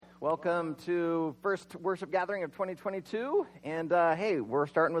Welcome to first worship gathering of 2022, and hey, we're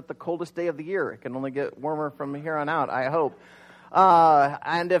starting with the coldest day of the year. It can only get warmer from here on out, I hope.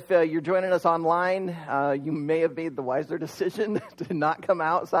 And if you're joining us online, you may have made the wiser decision to not come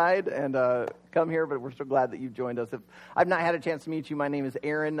outside and come here, but we're so glad that you've joined us. If I've not had a chance to meet you, my name is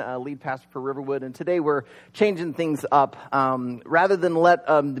Aaron, lead pastor for Riverwood, and today we're changing things up. Rather than let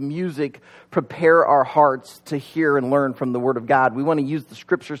the music prepare our hearts to hear and learn from the Word of God, we want to use the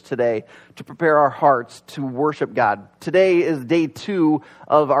Scriptures today to prepare our hearts to worship God. Today is day 2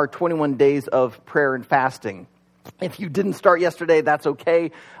 of our 21 days of prayer and fasting. If you didn't start yesterday, that's okay.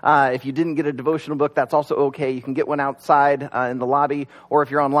 If you didn't get a devotional book, that's also okay. You can get one outside in the lobby, or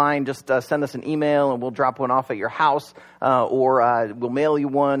if you're online, just send us an email and we'll drop one off at your house, or we'll mail you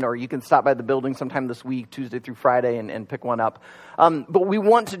one, or you can stop by the building sometime this week, Tuesday through Friday, and pick one up. But we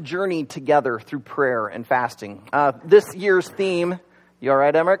want to journey together through prayer and fasting. This year's theme, you all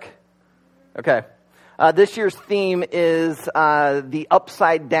right, Emmerich? Okay. This year's theme is the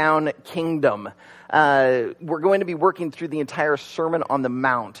upside down kingdom. We're going to be working through the entire Sermon on the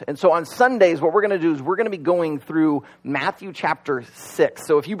Mount. And so on Sundays, what we're going to do is we're going to be going through Matthew chapter 6.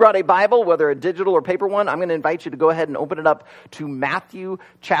 So if you brought a Bible, whether a digital or paper one, I'm going to invite you to go ahead and open it up to Matthew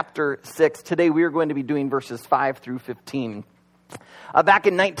chapter 6. Today we are going to be doing verses 5 through 15. Back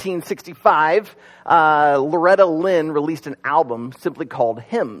in 1965, Loretta Lynn released an album simply called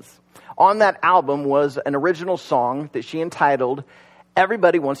Hymns. On that album was an original song that she entitled,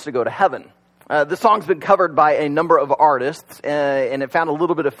 Everybody Wants to Go to Heaven. The song's been covered by a number of artists, and it found a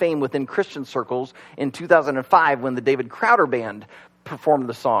little bit of fame within Christian circles in 2005 when the David Crowder Band performed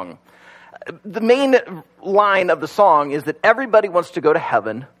the song. The main line of the song is that everybody wants to go to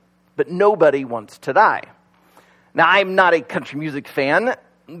heaven, but nobody wants to die. Now, I'm not a country music fan,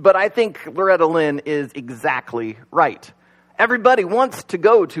 but I think Loretta Lynn is exactly right. Everybody wants to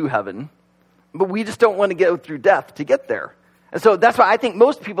go to heaven, but we just don't want to go through death to get there. And so that's why I think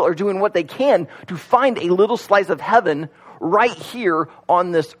most people are doing what they can to find a little slice of heaven right here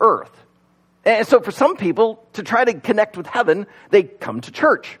on this earth. And so for some people, to try to connect with heaven, they come to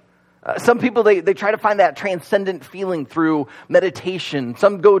church. Some people, they try to find that transcendent feeling through meditation.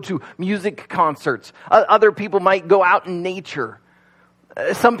 Some go to music concerts. Other people might go out in nature.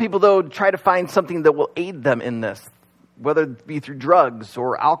 Some people, though, try to find something that will aid them in this, whether it be through drugs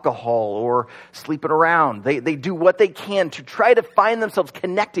or alcohol or sleeping around. They do what they can to try to find themselves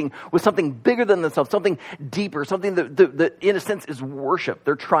connecting with something bigger than themselves, something deeper, something that in a sense is worship.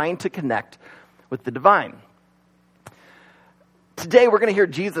 They're trying to connect with the divine. Today we're going to hear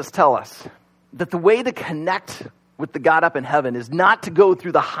Jesus tell us that the way to connect with the God up in heaven is not to go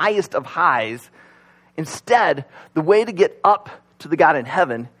through the highest of highs. Instead, the way to get up to the God in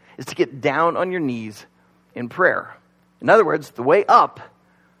heaven is to get down on your knees in prayer. In other words, the way up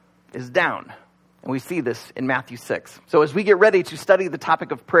is down. And we see this in Matthew 6. So as we get ready to study the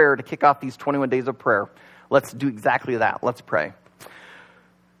topic of prayer to kick off these 21 days of prayer, let's do exactly that. Let's pray.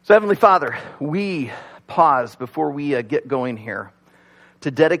 So Heavenly Father, we pause before we get going here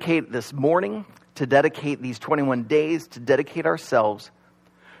to dedicate this morning, to dedicate these 21 days, to dedicate ourselves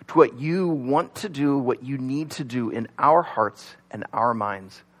to what you want to do, what you need to do in our hearts and our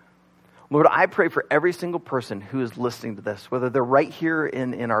minds. Lord, I pray for every single person who is listening to this, whether they're right here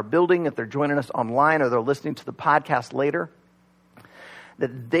in our building, if they're joining us online, or they're listening to the podcast later,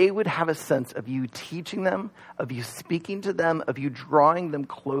 that they would have a sense of you teaching them, of you speaking to them, of you drawing them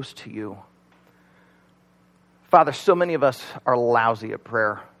close to you. Father, so many of us are lousy at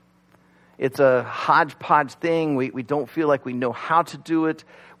prayer. It's a hodgepodge thing. We don't feel like we know how to do it.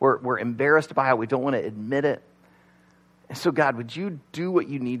 We're embarrassed by it. We don't want to admit it. And so, God, would you do what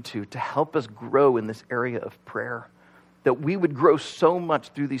you need to help us grow in this area of prayer? That we would grow so much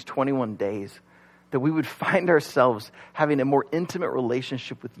through these 21 days, that we would find ourselves having a more intimate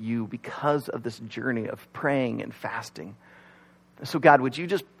relationship with you because of this journey of praying and fasting. And so, God, would you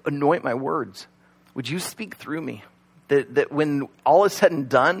just anoint my words? Would you speak through me? That when all is said and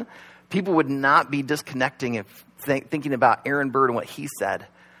done, people would not be disconnecting and thinking about Aaron Bird and what he said,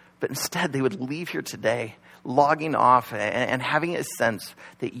 but instead they would leave here today logging off and having a sense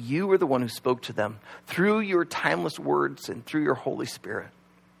that you were the one who spoke to them through your timeless words and through your Holy Spirit.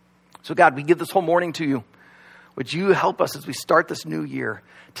 So God, we give this whole morning to you. Would you help us as we start this new year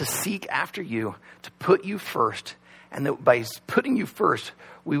to seek after you, to put you first, and that by putting you first,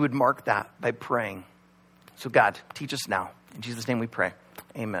 we would mark that by praying. So God, teach us now. In Jesus' name we pray.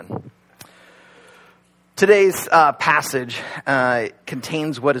 Amen. Today's passage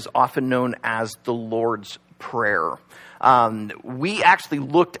contains what is often known as the Lord's prayer. We actually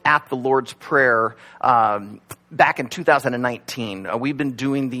looked at the Lord's Prayer back in 2019. We've been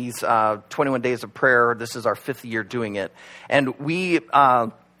doing these 21 days of prayer. This is our 5th year doing it. And we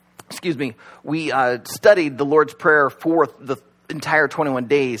studied the Lord's Prayer for the entire 21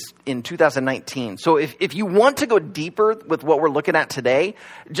 days in 2019. So if you want to go deeper with what we're looking at today,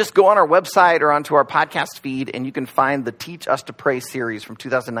 just go on our website or onto our podcast feed, and you can find the Teach Us to Pray series from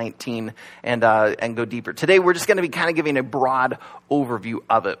 2019 and go deeper. Today, we're just going to be kind of giving a broad overview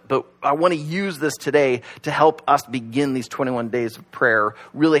of it. But I want to use this today to help us begin these 21 days of prayer,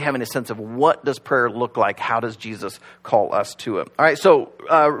 really having a sense of what does prayer look like? How does Jesus call us to it? All right, so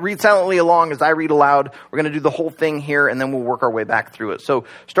read silently along as I read aloud. We're going to do the whole thing here, and then we'll work our way back through it. So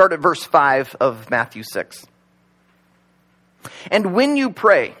start at verse 5 of Matthew 6. And when you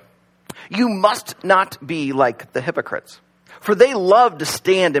pray, you must not be like the hypocrites, for they love to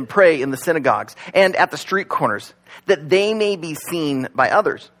stand and pray in the synagogues and at the street corners, that they may be seen by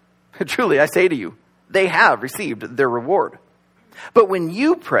others. Truly, I say to you, they have received their reward. But when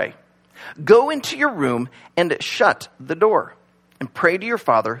you pray, go into your room and shut the door, and pray to your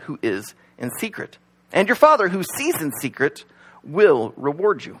Father who is in secret. And your Father who sees in secret will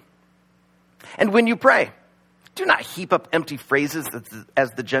reward you. And when you pray, do not heap up empty phrases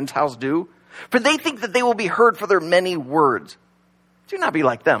as the Gentiles do, for they think that they will be heard for their many words. Do not be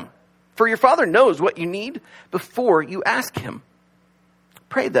like them, for your Father knows what you need before you ask him.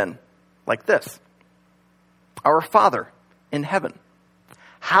 Pray then like this: Our Father in heaven,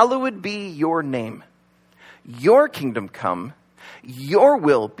 hallowed be your name. Your kingdom come, your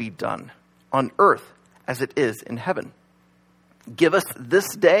will be done on earth as it is in heaven. Give us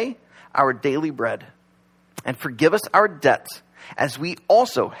this day our daily bread, and forgive us our debts as we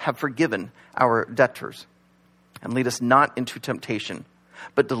also have forgiven our debtors. And lead us not into temptation,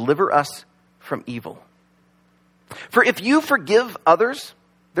 but deliver us from evil. For if you forgive others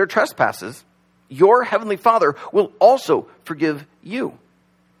their trespasses, your heavenly Father will also forgive you.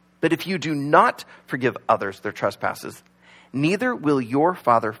 But if you do not forgive others their trespasses, neither will your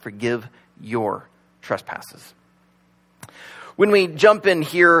Father forgive your trespasses. When we jump in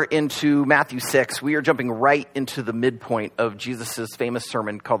here into Matthew 6, we are jumping right into the midpoint of Jesus' famous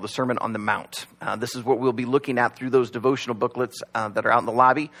sermon called the Sermon on the Mount. This is what we'll be looking at through those devotional booklets that are out in the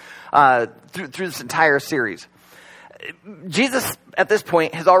lobby through this entire series. Jesus, at this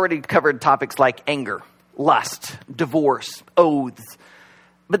point, has already covered topics like anger, lust, divorce, oaths.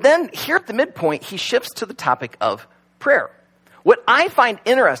 But then here at the midpoint, he shifts to the topic of prayer. What I find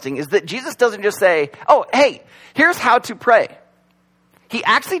interesting is that Jesus doesn't just say, oh, hey, here's how to pray. He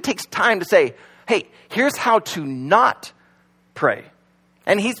actually takes time to say, hey, here's how to not pray.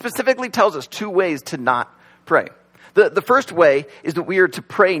 And he specifically tells us 2 ways to not pray. The first way is that we are to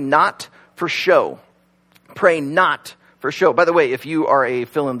pray not for show. Pray not for show. By the way, if you are a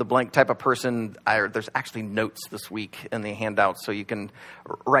fill-in-the-blank type of person, there's actually notes this week in the handout, so you can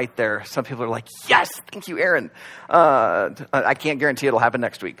write there. Some people are like, yes, thank you, Aaron. I can't guarantee it'll happen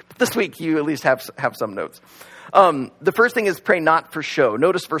next week. But this week, you at least have some notes. The first thing is pray not for show.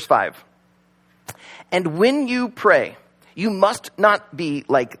 Notice verse 5. And when you pray, you must not be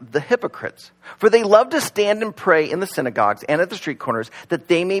like the hypocrites, for they love to stand and pray in the synagogues and at the street corners, that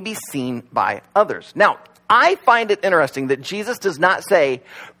they may be seen by others. Now, I find it interesting that Jesus does not say,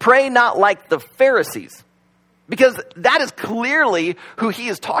 pray not like the Pharisees, because that is clearly who he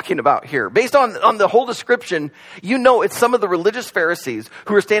is talking about here. Based on the whole description, you know it's some of the religious Pharisees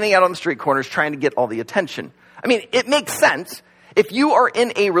who are standing out on the street corners trying to get all the attention. I mean, it makes sense. If you are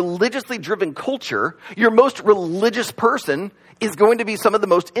in a religiously driven culture, your most religious person is going to be some of the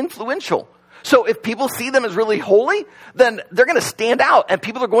most influential. So if people see them as really holy, then they're going to stand out and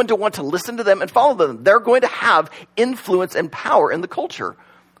people are going to want to listen to them and follow them. They're going to have influence and power in the culture.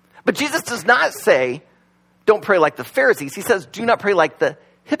 But Jesus does not say, don't pray like the Pharisees. He says, do not pray like the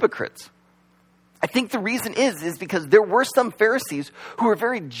hypocrites. I think the reason is because there were some Pharisees who were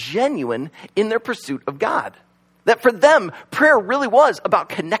very genuine in their pursuit of God. That for them, prayer really was about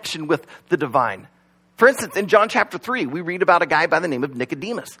connection with the divine. For instance, in John chapter 3, we read about a guy by the name of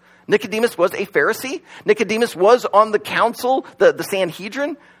Nicodemus. Nicodemus was a Pharisee. Nicodemus was on the council, the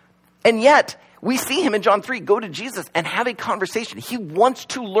Sanhedrin. And yet, we see him in John 3 go to Jesus and have a conversation. He wants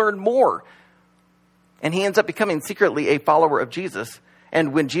to learn more. And he ends up becoming secretly a follower of Jesus.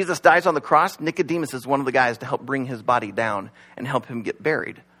 And when Jesus dies on the cross, Nicodemus is one of the guys to help bring his body down and help him get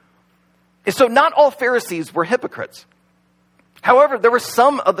buried. And so not all Pharisees were hypocrites. However, there were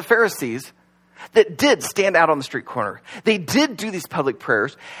some of the Pharisees that did stand out on the street corner. They did do these public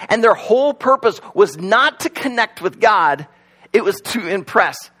prayers, and their whole purpose was not to connect with God. It was to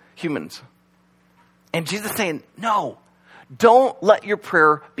impress humans. And Jesus is saying, no, don't let your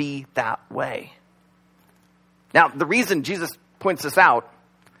prayer be that way. Now, the reason Jesus points this out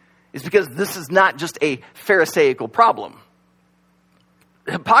is because this is not just a Pharisaical problem.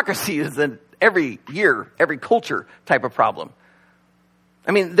 Hypocrisy is an every year, every culture type of problem.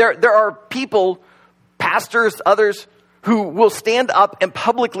 I mean, there are people, pastors, others, who will stand up and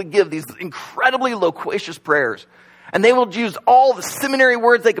publicly give these incredibly loquacious prayers. And they will use all the seminary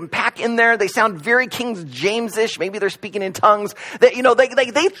words they can pack in there. They sound very King James-ish. Maybe they're speaking in tongues. They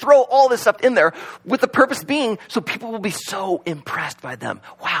throw all this stuff in there with the purpose being so people will be so impressed by them.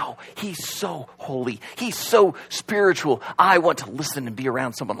 Wow, he's so holy. He's so spiritual. I want to listen and be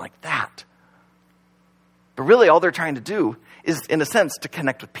around someone like that. But really all they're trying to do is, in a sense, to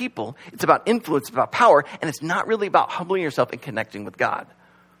connect with people. It's about influence, it's about power, and it's not really about humbling yourself and connecting with God.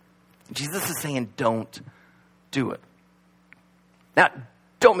 Jesus is saying, don't do it. Now,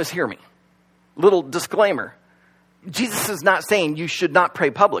 don't mishear me. Little disclaimer. Jesus is not saying you should not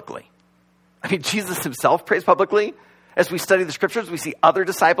pray publicly. I mean, Jesus himself prays publicly. As we study the scriptures, we see other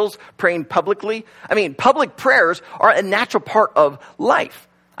disciples praying publicly. I mean, public prayers are a natural part of life.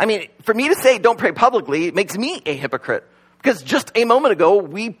 I mean, for me to say don't pray publicly, it makes me a hypocrite. Because just a moment ago,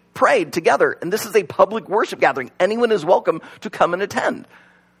 we prayed together, and this is a public worship gathering. Anyone is welcome to come and attend.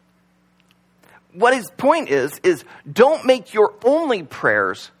 What his point is don't make your only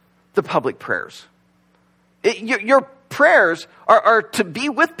prayers the public prayers. Your prayers are to be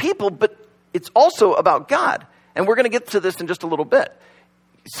with people, but it's also about God. And we're going to get to this in just a little bit.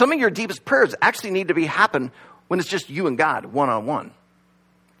 Some of your deepest prayers actually need to happen when it's just you and God, one-on-one.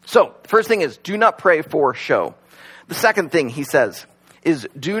 So, first thing is, do not pray for show. The second thing he says is,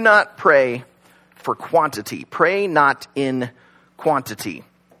 do not pray for quantity. Pray not in quantity.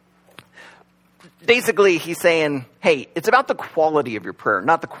 Basically, he's saying, hey, it's about the quality of your prayer,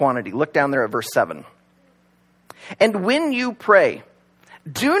 not the quantity. Look down there at verse 7. And when you pray,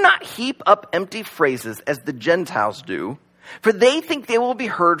 do not heap up empty phrases as the Gentiles do, for they think they will be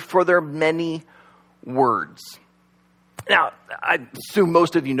heard for their many words. Now, I assume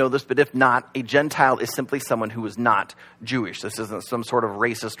most of you know this, but if not, a Gentile is simply someone who is not Jewish. This isn't some sort of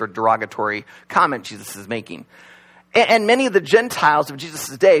racist or derogatory comment Jesus is making. And many of the Gentiles of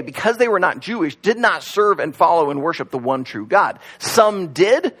Jesus' day, because they were not Jewish, did not serve and follow and worship the one true God. Some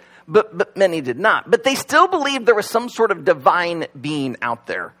did, but many did not. But they still believed there was some sort of divine being out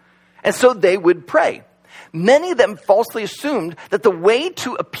there. And so they would pray. Many of them falsely assumed that the way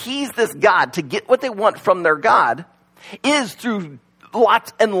to appease this God, to get what they want from their God, is through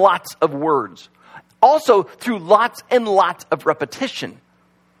lots and lots of words. Also through lots and lots of repetition.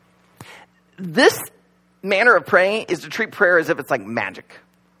 This manner of praying is to treat prayer as if it's like magic.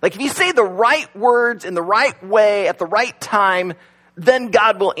 Like if you say the right words in the right way at the right time, then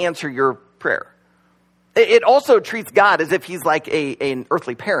God will answer your prayer. It also treats God as if he's like an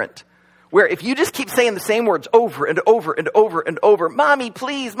earthly parent, where if you just keep saying the same words over and over and over and over, mommy,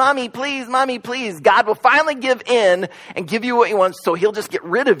 please, mommy, please, mommy, please, God will finally give in and give you what you want, so he'll just get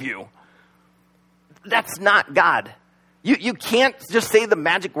rid of you. That's not God. You can't just say the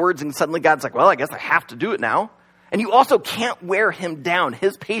magic words and suddenly God's like, well, I guess I have to do it now. And you also can't wear him down.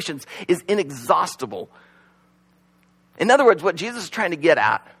 His patience is inexhaustible. In other words, what Jesus is trying to get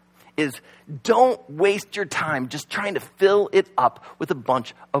at is don't waste your time just trying to fill it up with a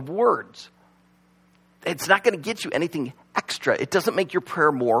bunch of words. It's not going to get you anything extra. It doesn't make your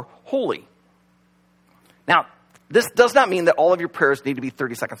prayer more holy. Now, this does not mean that all of your prayers need to be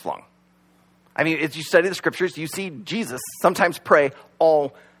 30 seconds long. I mean, as you study the scriptures, you see Jesus sometimes pray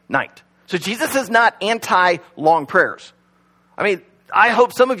all night. So Jesus is not anti-long prayers. I mean, I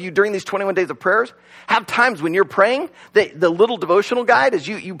hope some of you during these 21 days of prayers have times when you're praying, the little devotional guide as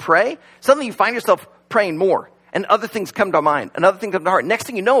you pray, suddenly you find yourself praying more and other things come to mind, another thing comes to heart. Next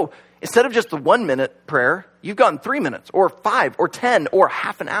thing you know, instead of just the 1 minute prayer, you've gone 3 minutes or 5 or 10 or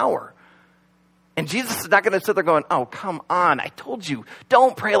half an hour. And Jesus is not going to sit there going, oh, come on. I told you,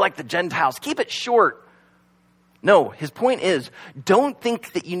 don't pray like the Gentiles. Keep it short. No, his point is, don't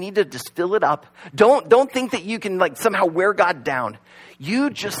think that you need to just fill it up. Don't think that you can like somehow wear God down.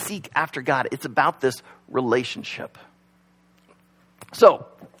 You just seek after God. It's about this relationship. So,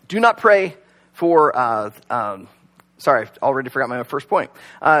 do not pray for, sorry, I already forgot my first point.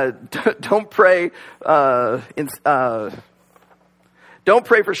 Don't pray don't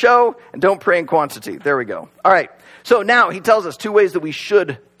pray for show, and don't pray in quantity. There we go. All right. So now he tells us 2 ways that we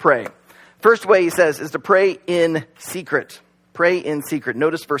should pray. First way he says is to pray in secret. Pray in secret.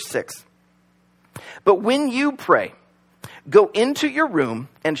 Notice verse 6. But when you pray, go into your room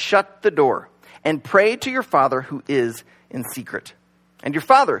and shut the door and pray to your Father who is in secret. And your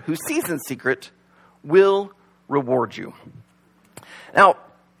Father who sees in secret will reward you. Now,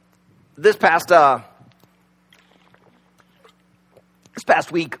 this past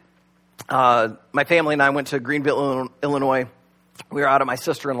week, my family and I went to Greenville, Illinois. We were out at my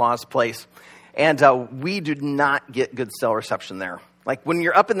sister-in-law's place, and we did not get good cell reception there. Like, when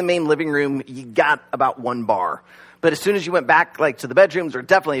you're up in the main living room, you got about one bar. But as soon as you went back, like, to the bedrooms, or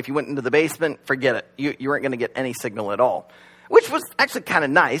definitely if you went into the basement, forget it. You weren't going to get any signal at all, which was actually kind of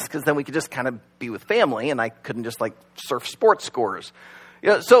nice, because then we could just kind of be with family, and I couldn't just, like, surf sports scores.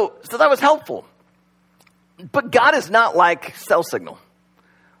 So that was helpful. But God is not like cell signal.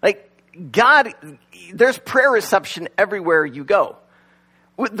 Like, God, there's prayer reception everywhere you go.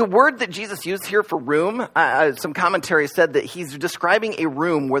 The word that Jesus used here for room, some commentary said that he's describing a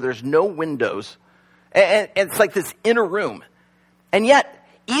room where there's no windows. And it's like this inner room. And yet,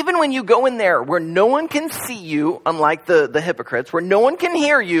 even when you go in there where no one can see you, unlike the hypocrites, where no one can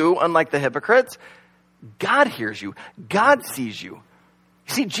hear you, unlike the hypocrites, God hears you. God sees you.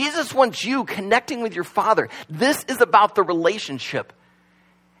 See, Jesus wants you connecting with your Father. This is about the relationship.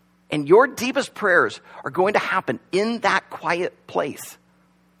 And your deepest prayers are going to happen in that quiet place.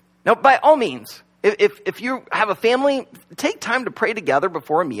 Now, by all means, if you have a family, take time to pray together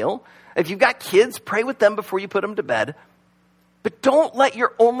before a meal. If you've got kids, pray with them before you put them to bed. But don't let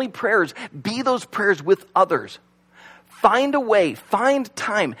your only prayers be those prayers with others. Find a way, find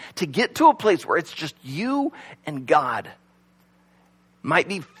time to get to a place where it's just you and God. Might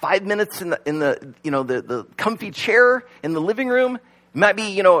be 5 minutes in the comfy chair in the living room. It might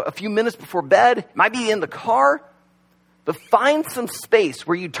be, a few minutes before bed. It might be in the car. But find some space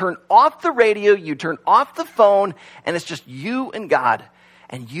where you turn off the radio, you turn off the phone, and it's just you and God.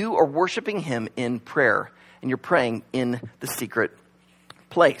 And you are worshiping him in prayer. And you're praying in the secret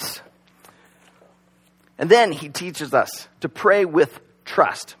place. And then he teaches us to pray with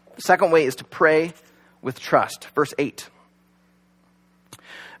trust. The second way is to pray with trust. Verse 8.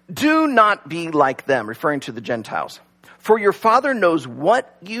 Do not be like them, referring to the Gentiles. For your Father knows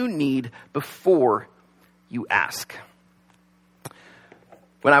what you need before you ask.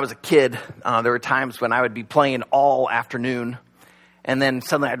 When I was a kid, there were times when I would be playing all afternoon, and then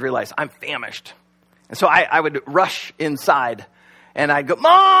suddenly I'd realize I'm famished. And so I would rush inside, and I'd go,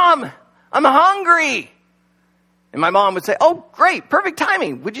 Mom, I'm hungry. And my mom would say, oh, great, perfect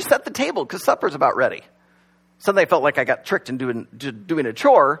timing. Would you set the table? Because supper's about ready. Suddenly I felt like I got tricked into doing a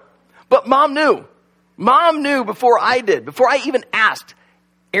chore, but Mom knew. Mom knew before I did, before I even asked,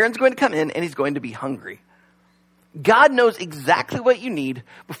 Aaron's going to come in and he's going to be hungry. God knows exactly what you need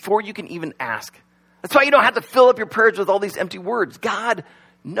before you can even ask. That's why you don't have to fill up your prayers with all these empty words. God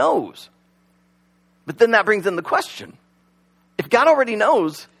knows. But then that brings in the question. If God already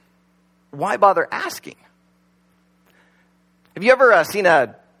knows, why bother asking? Have you ever seen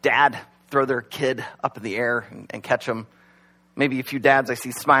a dad throw their kid up in the air and catch them? Maybe a few dads I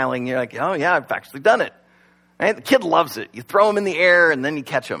see smiling. You're like, oh yeah, I've actually done it. Right? The kid loves it. You throw him in the air and then you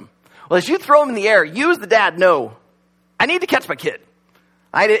catch him. Well, as you throw him in the air, you as the dad know, I need to catch my kid.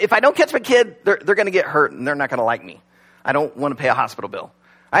 If I don't catch my kid, they're going to get hurt and they're not going to like me. I don't want to pay a hospital bill.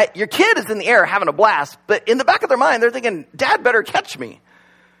 Your kid is in the air having a blast, but in the back of their mind, they're thinking, Dad better catch me.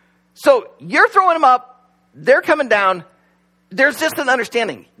 So you're throwing them up. They're coming down. There's just an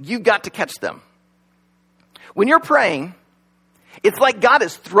understanding. You got to catch them. When you're praying, it's like God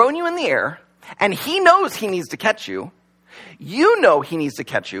has thrown you in the air and he knows he needs to catch you. You know he needs to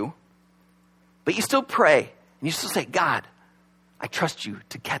catch you, but you still pray. And you still say, God, I trust you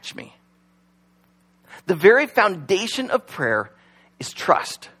to catch me. The very foundation of prayer is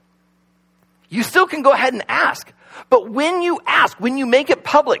trust. You still can go ahead and ask. But when you ask, when you make it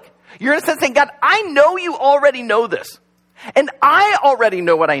public, you're in a sense saying, God, I know you already know this. And I already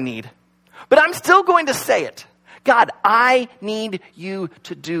know what I need. But I'm still going to say it. God, I need you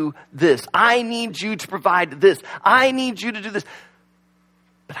to do this. I need you to provide this. I need you to do this.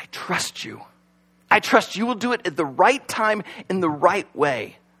 But I trust you. I trust you will do it at the right time, in the right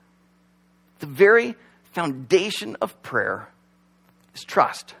way. The very foundation of prayer is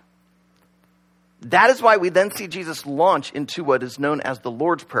trust. That is why we then see Jesus launch into what is known as the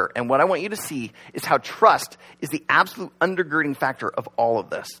Lord's Prayer. And what I want you to see is how trust is the absolute undergirding factor of all of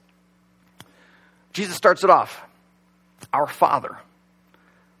this. Jesus starts it off, our Father.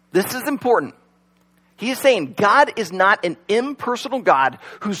 This is important. He is saying God is not an impersonal God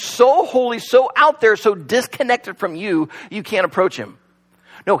who's so holy, so out there, so disconnected from you, you can't approach him.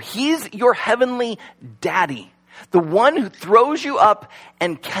 No, he's your heavenly daddy, the one who throws you up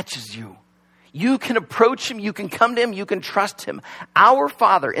and catches you. You can approach him, you can come to him, you can trust him. Our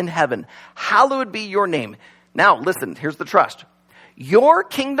Father in heaven, hallowed be your name. Now, listen, here's the trust. Your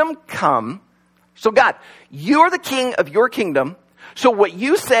kingdom come, So God, you're the king of your kingdom, so what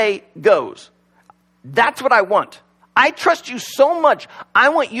you say goes. That's what I want. I trust you so much. I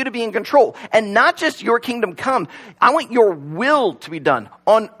want you to be in control. And not just your kingdom come. I want your will to be done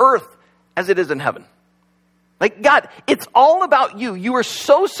on earth as it is in heaven. Like, God, it's all about you. You are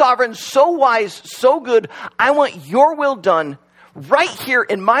so sovereign, so wise, so good. I want your will done right here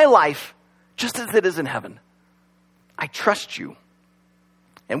in my life, just as it is in heaven. I trust you.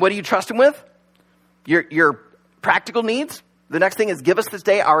 And what do you trust him with? Your practical needs. The next thing is, give us this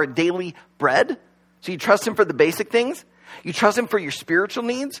day our daily bread. So you trust him for the basic things. You trust him for your spiritual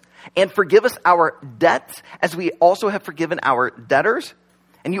needs. And forgive us our debts as we also have forgiven our debtors.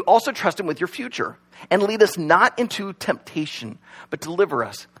 And you also trust him with your future. And lead us not into temptation, but deliver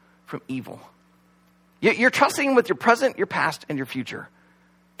us from evil. You're trusting him with your present, your past, and your future.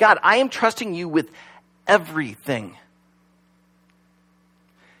 God, I am trusting you with everything.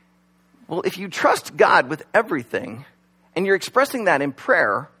 Well, if you trust God with everything, and you're expressing that in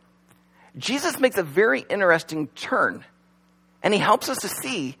prayer, Jesus makes a very interesting turn. And he helps us to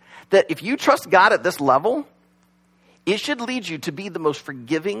see that if you trust God at this level, it should lead you to be the most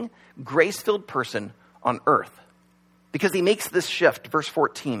forgiving, grace-filled person on earth. Because he makes this shift, verse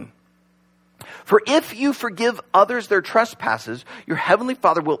 14. For if you forgive others their trespasses, your heavenly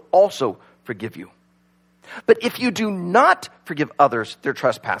Father will also forgive you. But if you do not forgive others their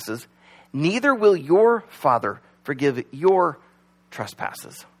trespasses, neither will your Father forgive your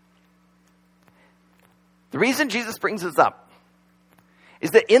trespasses. The reason Jesus brings this up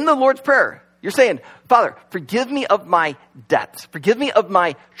is that in the Lord's Prayer, you're saying, Father, forgive me of my debts. Forgive me of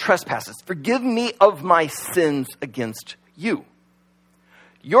my trespasses. Forgive me of my sins against you.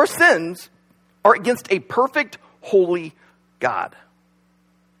 Your sins are against a perfect, holy God.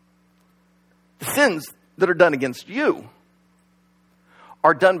 The sins that are done against you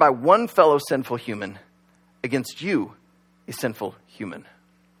are done by one fellow sinful human against you, a sinful human.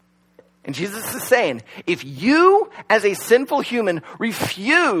 And Jesus is saying, if you as a sinful human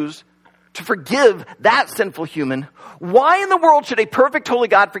refuse to forgive that sinful human, why in the world should a perfect holy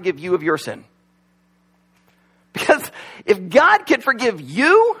God forgive you of your sin? Because if God can forgive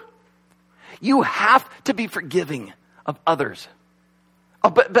you, you have to be forgiving of others. Oh,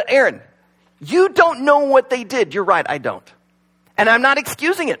 but Aaron, you don't know what they did. You're right, I don't. And I'm not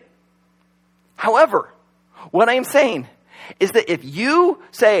excusing it. However, what I am saying is that if you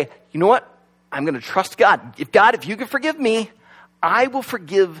say, you know what, I'm going to trust God. If you can forgive me, I will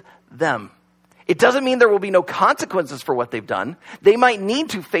forgive them. It doesn't mean there will be no consequences for what they've done. They might need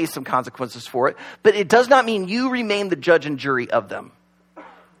to face some consequences for it, but it does not mean you remain the judge and jury of them.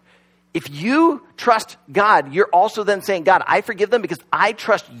 If you trust God, you're also then saying, God, I forgive them because I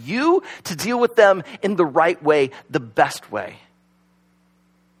trust you to deal with them in the right way, the best way.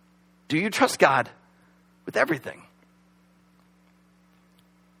 Do you trust God with everything?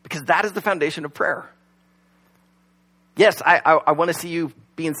 Because that is the foundation of prayer. Yes, I want to see you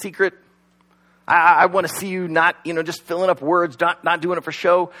be in secret. I want to see you not, just filling up words, not doing it for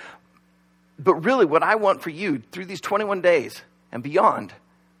show. But really what I want for you through these 21 days and beyond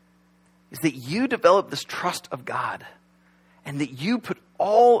is that you develop this trust of God and that you put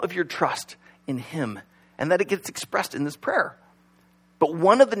all of your trust in him and that it gets expressed in this prayer. But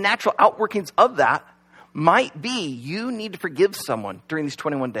one of the natural outworkings of that might be you need to forgive someone during these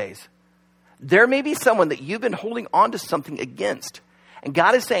 21 days. There may be someone that you've been holding on to something against. And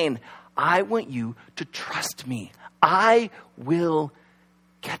God is saying, I want you to trust me. I will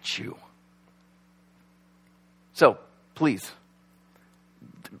get you. So please,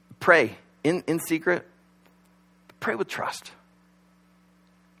 pray in secret. Pray with trust.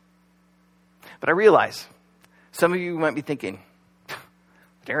 But I realize some of you might be thinking,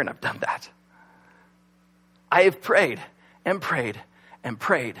 Aaron, I've done that. I have prayed and prayed and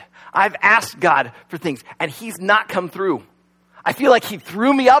prayed. I've asked God for things and he's not come through. I feel like he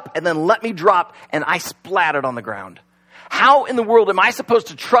threw me up and then let me drop and I splattered on the ground. How in the world am I supposed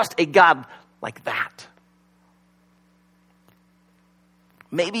to trust a God like that?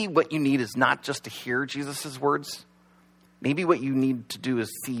 Maybe what you need is not just to hear Jesus' words. Maybe what you need to do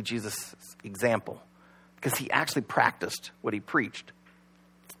is see Jesus' example because he actually practiced what he preached.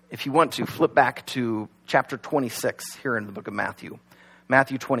 If you want to, flip back to chapter 26 here in the book of Matthew.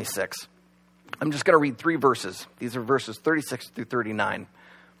 Matthew 26. I'm just going to read 3 verses. These are verses 36 through 39.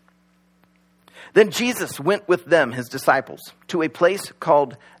 Then Jesus went with them, his disciples, to a place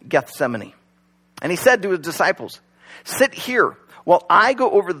called Gethsemane. And he said to his disciples, sit here while I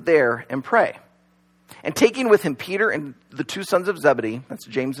go over there and pray. And taking with him Peter and the 2 sons of Zebedee, that's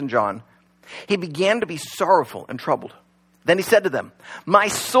James and John, he began to be sorrowful and troubled. Then he said to them, my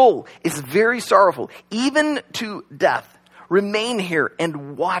soul is very sorrowful, even to death. Remain here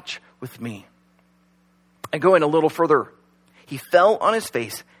and watch with me. And going a little further, he fell on his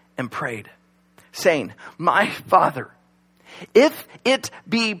face and prayed, saying, my Father, if it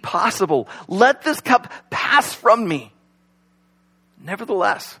be possible, let this cup pass from me.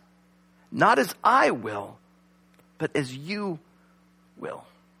 Nevertheless, not as I will, but as you will.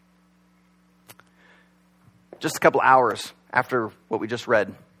 Just a couple hours after what we just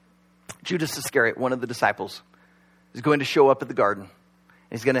read, Judas Iscariot, one of the disciples, is going to show up at the garden. And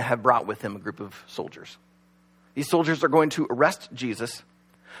he's going to have brought with him a group of soldiers. These soldiers are going to arrest Jesus.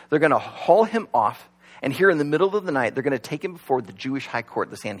 They're going to haul him off. And here in the middle of the night, they're going to take him before the Jewish high court,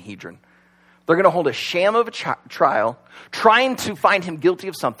 the Sanhedrin. They're going to hold a sham of a trial, trying to find him guilty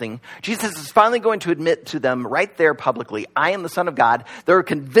of something. Jesus is finally going to admit to them right there publicly, I am the Son of God. They're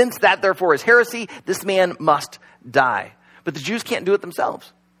convinced that, therefore, is heresy. This man must die. But the Jews can't do it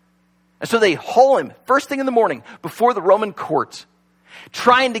themselves. And so they haul him first thing in the morning before the Roman courts,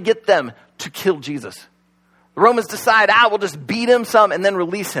 trying to get them to kill Jesus. The Romans decide, we'll just beat him some and then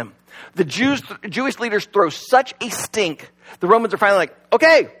release him. The Jewish leaders throw such a stink, the Romans are finally like,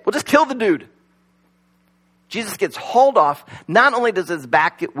 okay, we'll just kill the dude. Jesus gets hauled off. Not only does his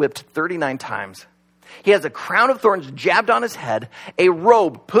back get whipped 39 times, he has a crown of thorns jabbed on his head, a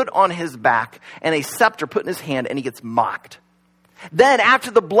robe put on his back, and a scepter put in his hand, and he gets mocked. Then,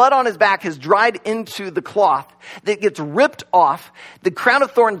 after the blood on his back has dried into the cloth, that gets ripped off, the crown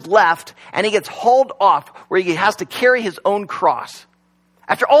of thorns left, and he gets hauled off where he has to carry his own cross.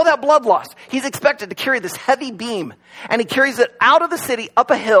 After all that blood loss, he's expected to carry this heavy beam, and he carries it out of the city up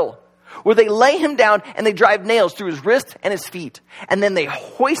a hill where they lay him down and they drive nails through his wrists and his feet, and then they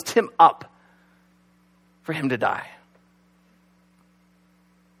hoist him up for him to die.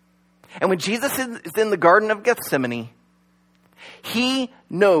 And when Jesus is in the Garden of Gethsemane, he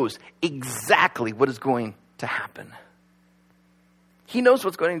knows exactly what is going to happen. He knows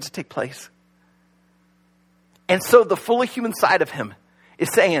what's going to take place. And so the fully human side of him is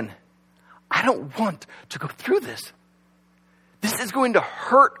saying, I don't want to go through this. This is going to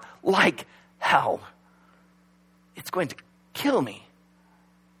hurt like hell. It's going to kill me.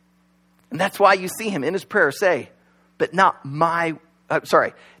 And that's why you see him in his prayer say, but not my,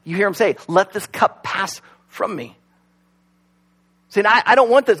 you hear him say, let this cup pass from me. Saying, I don't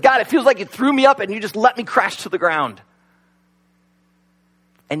want this. God, it feels like you threw me up and you just let me crash to the ground.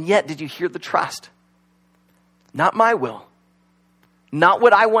 And yet, did you hear the trust? Not my will. Not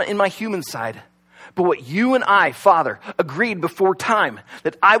what I want in my human side, but what you and I, Father, agreed before time,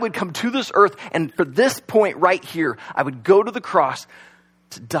 that I would come to this earth, and for this point right here, I would go to the cross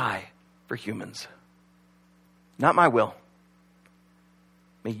to die for humans. Not my will.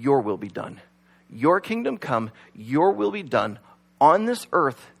 May your will be done. Your kingdom come, your will be done on this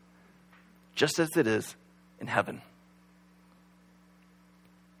earth, just as it is in heaven.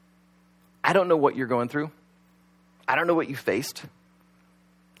 I don't know what you're going through. I don't know what you faced.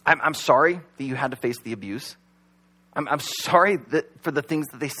 I'm sorry that you had to face the abuse. I'm sorry for the things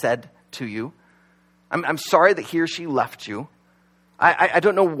that they said to you. I'm sorry that he or she left you. I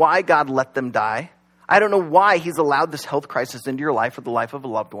don't know why God let them die. I don't know why he's allowed this health crisis into your life or the life of a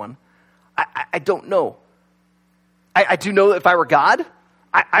loved one. I don't know. I do know that if I were God,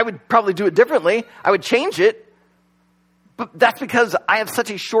 I would probably do it differently. I would change it. But that's because I have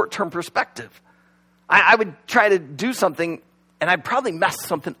such a short-term perspective. I would try to do something, and I'd probably mess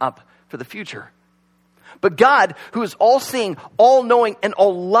something up for the future. But God, who is all-seeing, all-knowing, and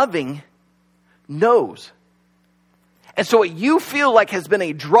all-loving, knows. And so what you feel like has been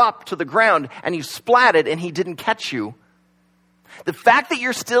a drop to the ground, and you splatted, and he didn't catch you, the fact that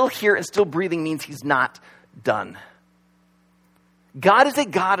you're still here and still breathing means he's not done. God is a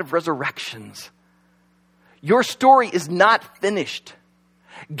God of resurrections. Your story is not finished.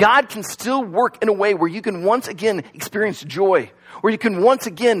 God can still work in a way where you can once again experience joy, where you can once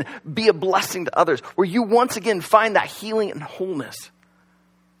again be a blessing to others, where you once again find that healing and wholeness.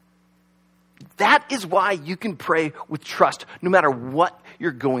 That is why you can pray with trust no matter what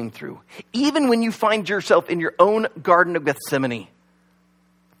you're going through. Even when you find yourself in your own Garden of Gethsemane,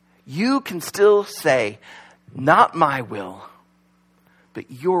 you can still say, not my will, but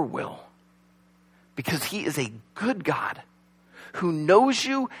your will. Because he is a good God who knows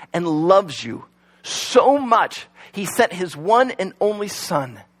you and loves you so much, he sent his one and only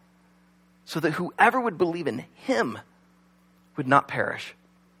Son so that whoever would believe in him would not perish,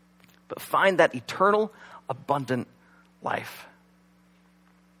 but find that eternal, abundant life.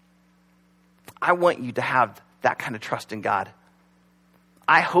 I want you to have that kind of trust in God.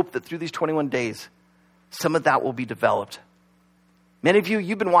 I hope that through these 21 days, some of that will be developed Many of you,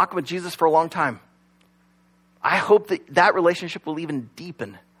 you've been walking with Jesus for a long time. I hope that relationship will even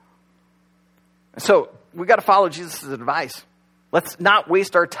deepen. So we got to follow Jesus' advice. Let's not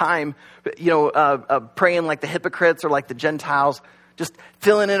waste our time, praying like the hypocrites or like the Gentiles, just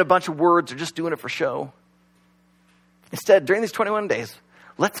filling in a bunch of words or just doing it for show. Instead, during these 21 days,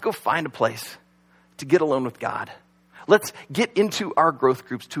 let's go find a place to get alone with God. Let's get into our growth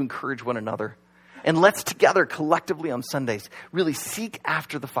groups to encourage one another. And let's together collectively on Sundays really seek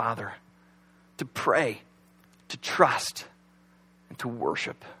after the Father, to pray, to trust, and to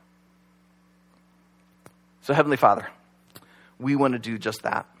worship. So Heavenly Father, we want to do just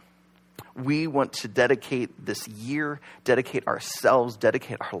that. We want to dedicate this year, dedicate ourselves,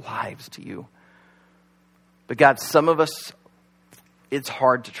 dedicate our lives to you. But God, some of us, it's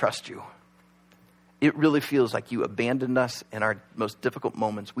hard to trust you. It really feels like you abandoned us in our most difficult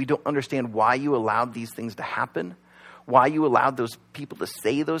moments. We don't understand why you allowed these things to happen, why you allowed those people to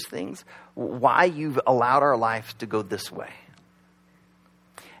say those things, why you've allowed our life to go this way.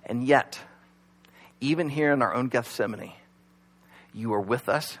 And yet, even here in our own Gethsemane, you are with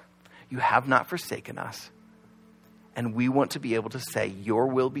us. You have not forsaken us. And we want to be able to say, your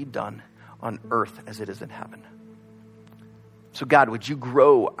will be done on earth as it is in heaven. So God, would you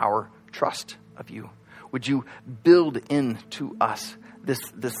grow our trust of you? Would you build into us this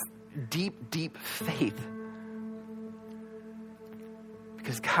deep, deep faith?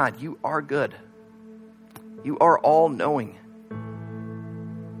 Because God, you are good. You are all-knowing.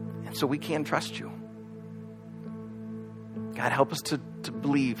 And so we can trust you. God, help us to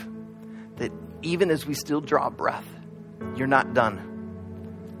believe that even as we still draw breath, you're not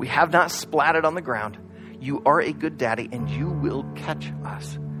done. We have not splatted on the ground. You are a good daddy, and you will catch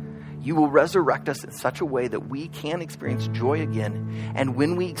us. You will resurrect us in such a way that we can experience joy again. And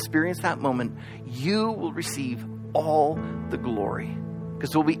when we experience that moment, you will receive all the glory.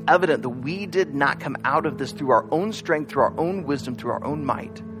 Because it will be evident that we did not come out of this through our own strength, through our own wisdom, through our own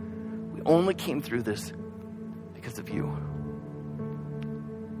might. We only came through this because of you.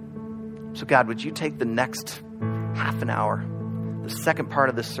 So God, would you take the next half an hour, the second part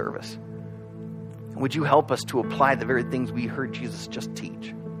of this service, and would you help us to apply the very things we heard Jesus just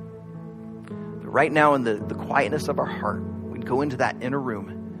teach? But right now in the quietness of our heart, we'd go into that inner room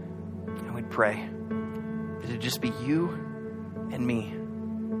and we'd pray that it'd just be you and me.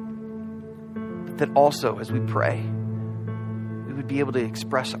 But that also, as we pray, we would be able to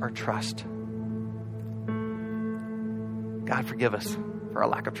express our trust. God, forgive us for our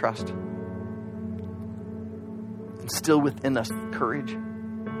lack of trust. Instill within us courage.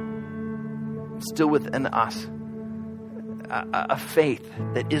 Instill within us a faith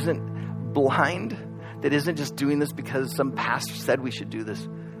that isn't blind, that isn't just doing this because some pastor said we should do this,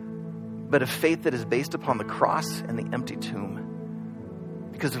 but a faith that is based upon the cross and the empty tomb.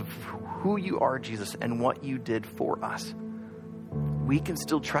 Because of who you are, Jesus, and what you did for us, we can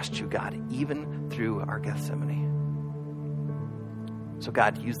still trust you, God, even through our Gethsemane. So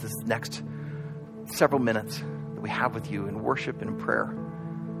God, use this next several minutes we have with you in worship and in prayer.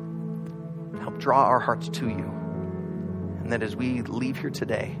 Help draw our hearts to you. And that as we leave here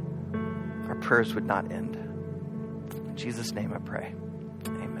today, our prayers would not end. In Jesus' name I pray.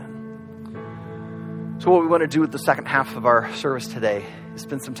 Amen. So what we want to do with the second half of our service today is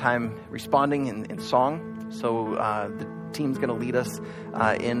spend some time responding in song. So the team's going to lead us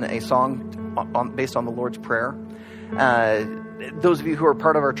in a song based on the Lord's Prayer. Those of you who are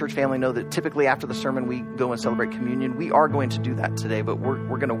part of our church family know that typically after the sermon we go and celebrate communion. We are going to do that today, but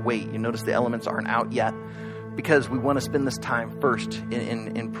we're going to wait. You notice the elements aren't out yet because we want to spend this time first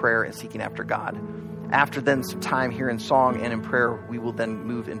in prayer and seeking after God. After then some time here in song and in prayer, we will then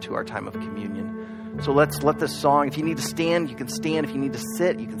move into our time of communion. So let's let this song, if you need to stand, you can stand. If you need to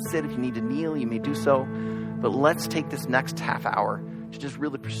sit, you can sit. If you need to kneel, you may do so. But let's take this next half hour to just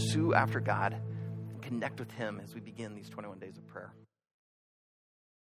really pursue after God, connect with him as we begin these 21 days of prayer.